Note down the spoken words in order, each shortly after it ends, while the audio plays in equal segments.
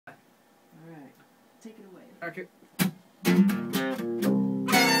Okay.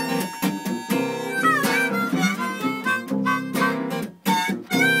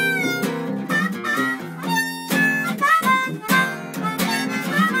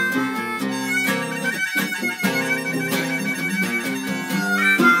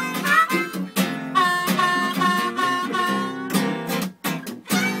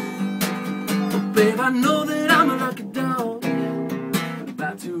 Babe, I know that I'm a lucky dog,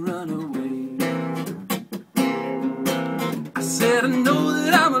 about to run away. I said I know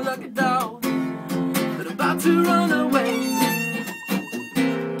that I'm a lucky dog, but about to run away.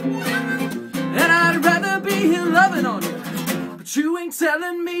 And I'd rather be here loving on you, but you ain't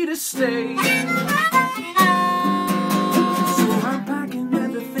telling me to stay. So I'm packing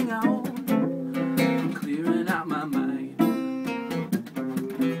everything I own, clearing out my mind.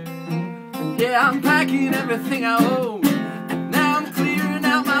 Yeah, I'm packing everything I own, and now I'm clearing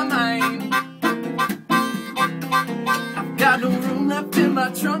out my mind. I've got no room left in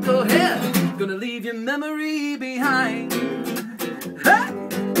my trunk, oh hell, gonna leave your memory behind. Hey!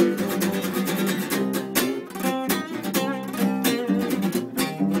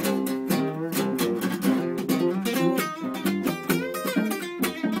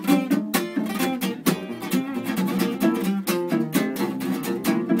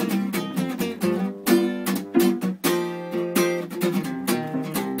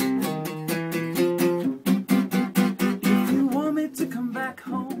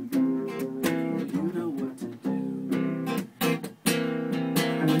 Home, you know what to do.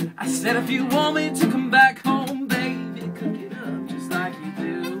 I said if you want me to come back home, baby, cook it up just like you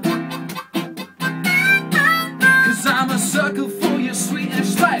do. 'Cause I'm a sucker for your sweet and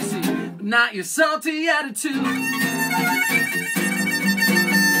spicy, but not your salty attitude.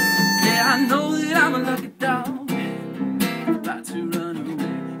 Yeah, I know that I'm a lucky dog, about to run away.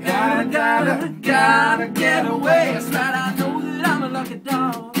 Gotta get away. That's right, I know that I'm a lucky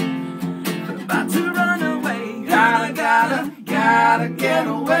dog, about to run away. Gotta get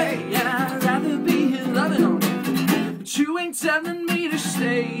away. Yeah, I'd rather be here loving on you, but you ain't telling me to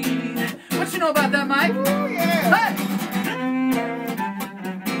stay. What you know about that, Mike? Oh, yeah. Hey!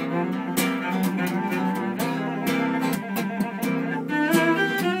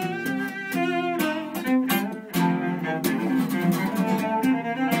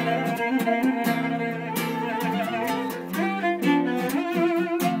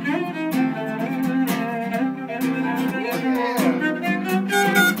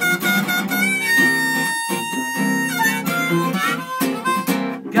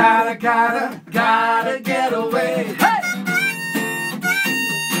 Gotta get away. Hey!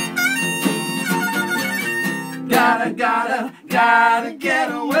 Gotta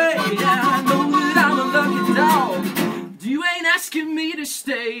get away. Yeah, I know that I'm a lucky dog, but you ain't asking me to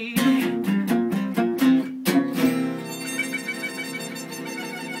stay.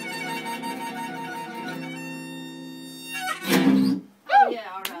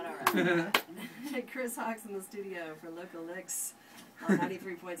 Yeah, alright. Chris Hawks in the studio for Local Licks on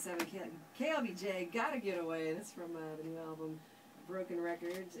 93.7 KLBJ. Gotta Get Away. That's from the new album Broken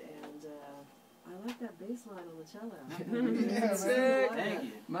Records, and I like that bass line on the cello. Yeah, Sick. Thank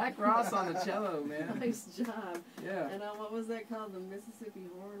you. Mike Ross on the cello, man. Nice job. Yeah. And what was that called? The Mississippi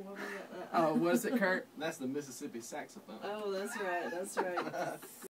horn? What was that? Oh, was it, Kurt? That's the Mississippi saxophone. Oh, that's right. That's right.